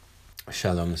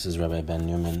Shalom, this is Rabbi Ben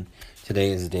Newman.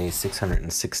 Today is day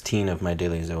 616 of my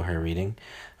daily Zohar reading.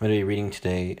 I'm going to be reading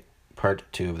today part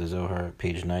 2 of the Zohar,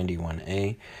 page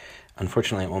 91a.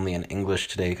 Unfortunately, only in English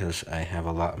today because I have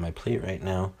a lot on my plate right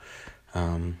now.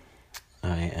 I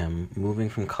am moving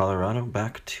from Colorado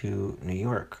back to New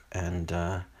York, and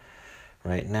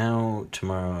right now,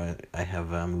 tomorrow, I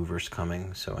have movers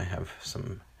coming, so I have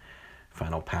some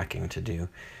final packing to do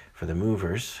for the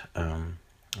movers.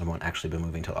 I won't actually be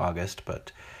moving till August,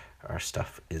 but our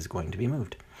stuff is going to be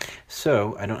moved.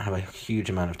 So I don't have a huge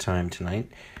amount of time today,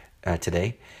 so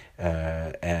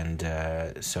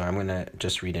I'm going to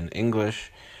just read in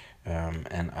English,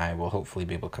 and I will hopefully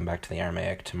be able to come back to the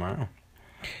Aramaic tomorrow.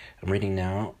 I'm reading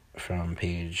now from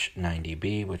page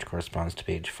 90b, which corresponds to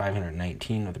page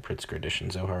 519 of the Pritzker edition,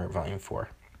 Zohar, volume 4.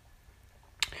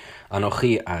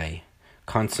 Anochi I,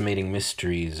 consummating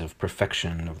mysteries of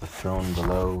perfection of the throne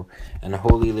below, and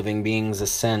holy living beings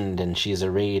ascend, and she is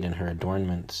arrayed in her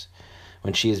adornments.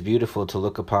 When she is beautiful to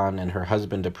look upon, and her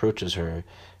husband approaches her,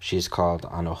 she is called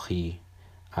Anochi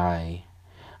I.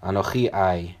 Anochi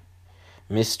I,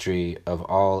 mystery of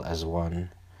all as one,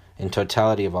 in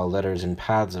totality of all letters and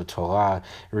paths of Torah,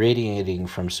 radiating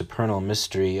from supernal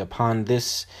mystery. Upon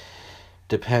this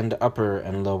depend upper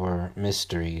and lower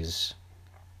mysteries.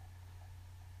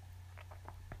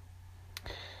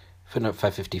 Footnote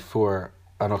 554,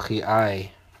 Anochi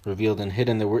I, revealed and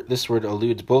hidden. This word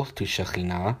alludes both to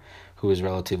Shekhinah, who is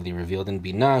relatively revealed, and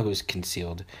Binah, who is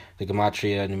concealed. The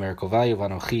gematria numerical value of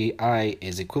Anochi I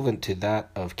is equivalent to that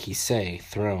of Kisei,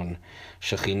 throne.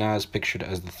 Shekhinah is pictured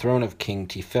as the throne of King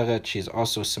Tiferet. She is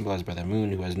also symbolized by the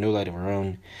moon, who has no light of her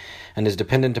own, and is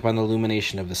dependent upon the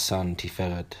illumination of the sun,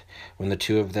 Tiferet. When the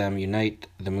two of them unite,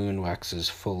 the moon waxes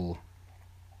full.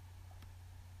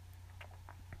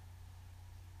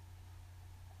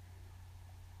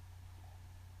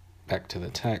 Back to the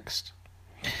text.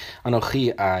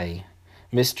 Anochi I,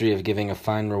 mystery of giving a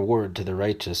fine reward to the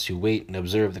righteous who wait and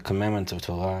observe the commandments of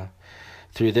Torah.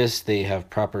 Through this they have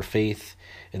proper faith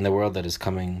in the world that is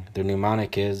coming. Their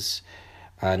mnemonic is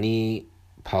Ani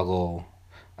Pagol,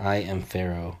 I am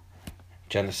Pharaoh.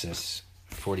 Genesis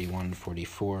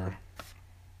 41:44.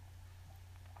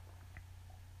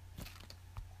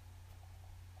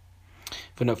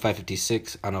 Footnote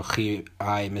 556, Anochi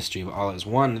I, mystery of all is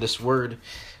one. This word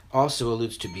also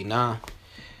alludes to Binah.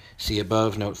 See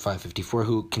above, note 554,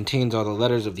 who contains all the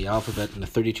letters of the alphabet and the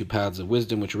 32 paths of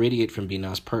wisdom which radiate from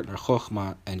Binah's partner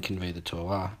Chokhmah and convey the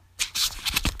Torah.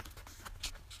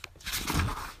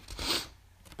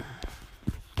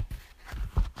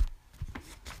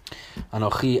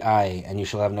 Anochi I, and you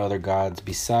shall have no other gods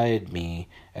beside me,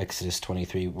 Exodus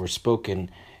 23, were spoken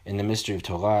in the mystery of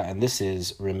Torah, and this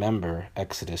is, remember,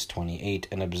 Exodus 28,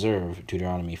 and observe,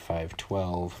 Deuteronomy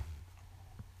 5:12.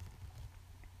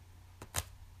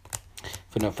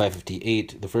 Footnote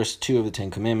 558, the first two of the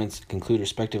Ten Commandments conclude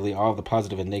respectively all of the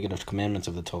positive and negative commandments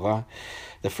of the Torah.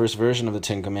 The first version of the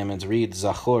Ten Commandments reads,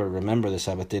 Zachor, remember the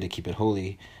Sabbath day to keep it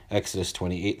holy, Exodus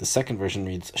 28. The second version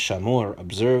reads, Shamor,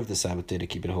 observe the Sabbath day to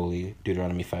keep it holy,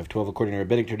 Deuteronomy 5:12. According to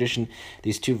rabbinic tradition,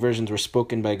 these two versions were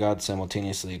spoken by God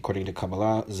simultaneously. According to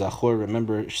Kabbalah, Zachor,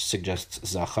 remember, suggests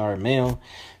Zachar, male,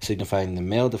 signifying the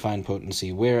male-defined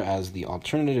potency, whereas the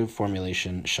alternative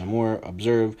formulation, Shamor,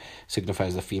 observe,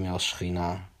 signifies the female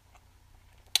Shekhinah.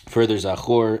 Further,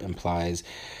 Zachor implies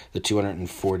the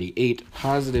 248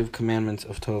 positive commandments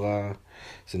of Torah.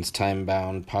 Since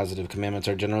time-bound positive commandments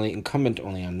are generally incumbent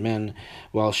only on men,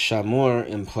 while Shamor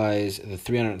implies the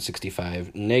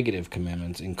 365 negative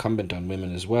commandments incumbent on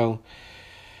women as well,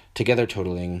 together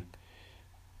totaling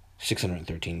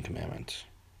 613 commandments.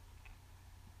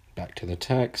 Back to the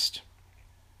text.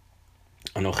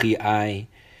 Anochi I,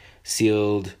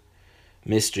 sealed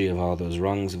mystery of all those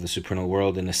rungs of the supernal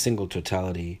world in a single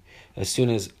totality. As soon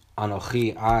as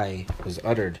Anochi I was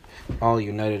uttered, all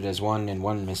united as one in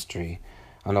one mystery.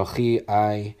 Anochi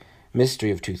I,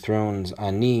 mystery of two thrones,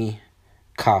 Ani,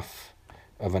 Kaf,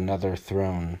 of another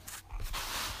throne.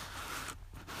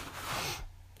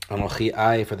 Anochi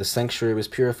I, for the sanctuary was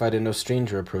purified and no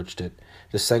stranger approached it.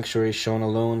 The sanctuary shone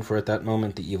alone, for at that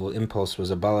moment the evil impulse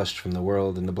was abolished from the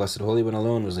world, and the Blessed Holy One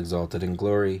alone was exalted in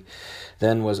glory.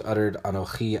 Then was uttered,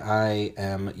 Anochi I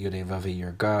am Yodevavi,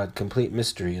 your God, complete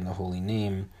mystery in the holy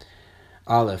name.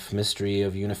 Aleph, mystery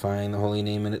of unifying the holy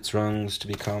name in its rungs to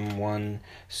become one,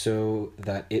 so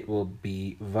that it will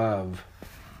be Vav.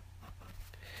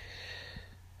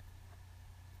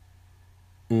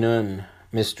 Nun,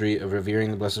 mystery of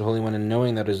revering the Blessed Holy One and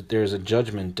knowing that there is a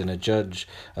judgment and a judge,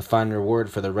 a fine reward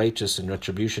for the righteous and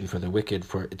retribution for the wicked,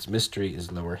 for its mystery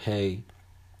is lower hay.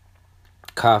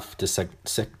 Kaf, to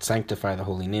sanctify the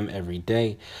holy name every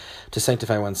day, to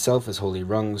sanctify oneself as holy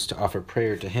rungs, to offer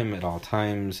prayer to him at all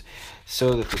times,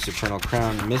 so that the supernal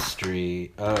crown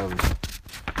mystery of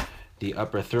the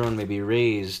upper throne may be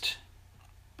raised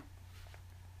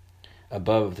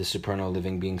above the supernal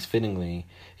living beings fittingly.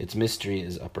 Its mystery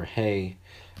is upper hay.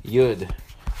 Yud,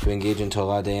 to engage in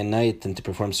Torah day and night, and to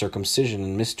perform circumcision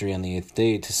and mystery on the 8th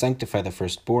day, to sanctify the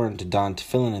firstborn, to don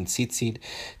tefillin and tzitzit,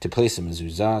 to place a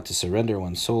mezuzah, to surrender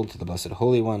one's soul to the Blessed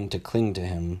Holy One, to cling to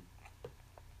him.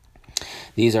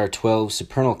 These are 12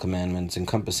 supernal commandments,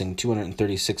 encompassing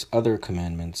 236 other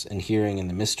commandments, inhering in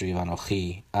the mystery of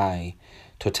Anochi, I,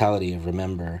 totality of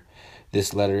remember.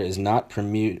 This letter is not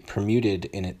permuted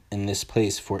in this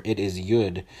place, for it is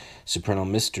Yud, supernal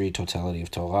mystery, totality of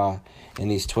Torah.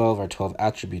 And these 12 are 12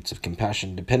 attributes of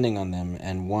compassion, depending on them,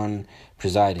 and one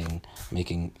presiding,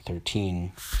 making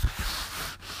 13.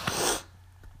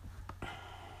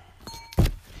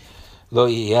 Lo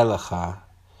yeh lecha,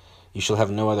 you shall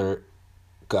have no other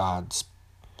gods.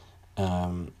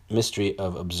 Mystery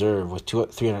of observe, with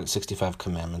 365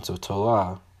 commandments of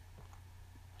Torah.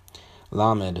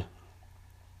 Lamed,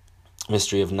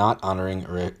 mystery of not honoring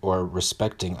or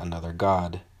respecting another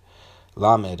god.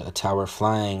 Lamed, a tower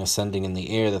flying, ascending in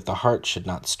the air, that the heart should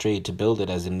not stray to build it,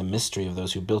 as in the mystery of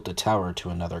those who built a tower to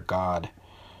another god.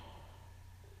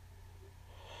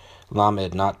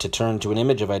 Lamed, not to turn to an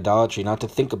image of idolatry, not to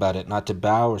think about it, not to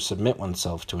bow or submit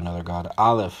oneself to another god.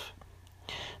 Aleph,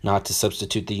 not to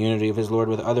substitute the unity of his Lord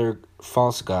with other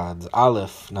false gods.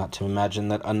 Aleph, not to imagine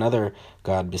that another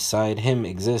god beside him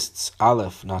exists.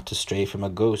 Aleph, not to stray from a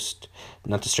ghost,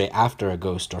 not to stray after a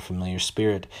ghost or familiar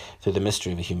spirit through the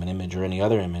mystery of a human image or any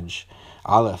other image.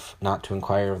 Aleph, not to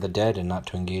inquire of the dead and not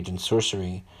to engage in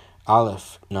sorcery.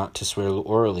 Aleph, not to swear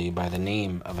orally by the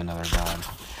name of another god.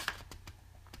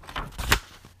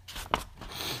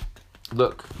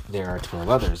 Look, there are 12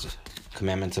 others.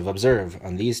 Commandments of observe.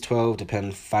 On these 12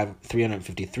 depend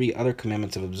 353 other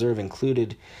commandments of observe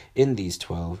included in these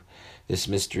 12. This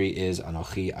mystery is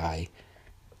Anochi I.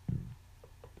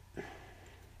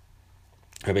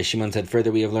 Rabbi Shimon said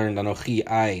further, we have learned Anochi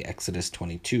I, Exodus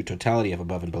 22, totality of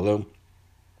above and below,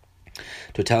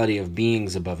 totality of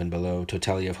beings above and below,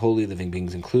 totality of holy living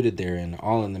beings included therein,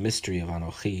 all in the mystery of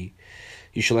Anochi.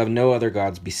 You shall have no other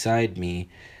gods beside me,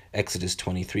 Exodus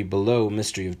 23, below,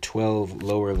 mystery of 12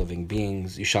 lower living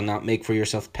beings. You shall not make for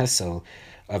yourself pesel,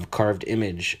 of carved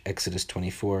image, Exodus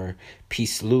 24.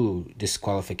 Pislu,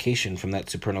 disqualification from that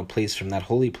supernal place, from that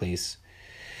holy place.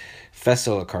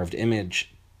 Fesel, a carved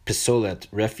image. Pisolet,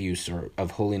 refuse or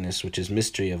of holiness, which is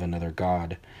mystery of another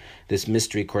god. This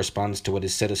mystery corresponds to what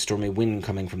is said, a stormy wind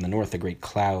coming from the north, a great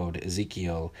cloud,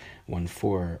 Ezekiel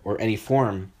 1:4, or any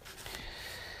form,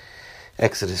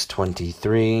 Exodus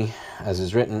 23, as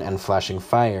is written, and flashing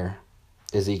fire,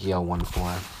 Ezekiel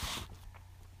 1:4.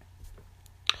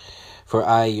 For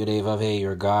I, Yudevave,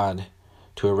 your God,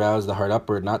 to arouse the heart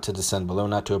upward, not to descend below,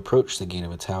 not to approach the gate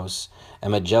of its house,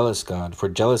 am a jealous God, for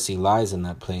jealousy lies in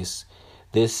that place.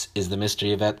 This is the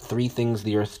mystery of at 3 things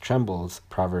the earth trembles,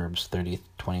 Proverbs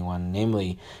 30:21.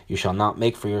 Namely, you shall not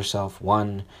make for yourself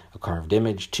 1, a carved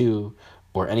image, 2,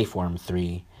 or any form,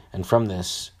 3, and from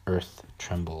this earth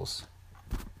trembles.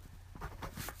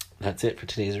 That's it for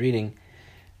today's reading.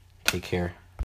 Take care.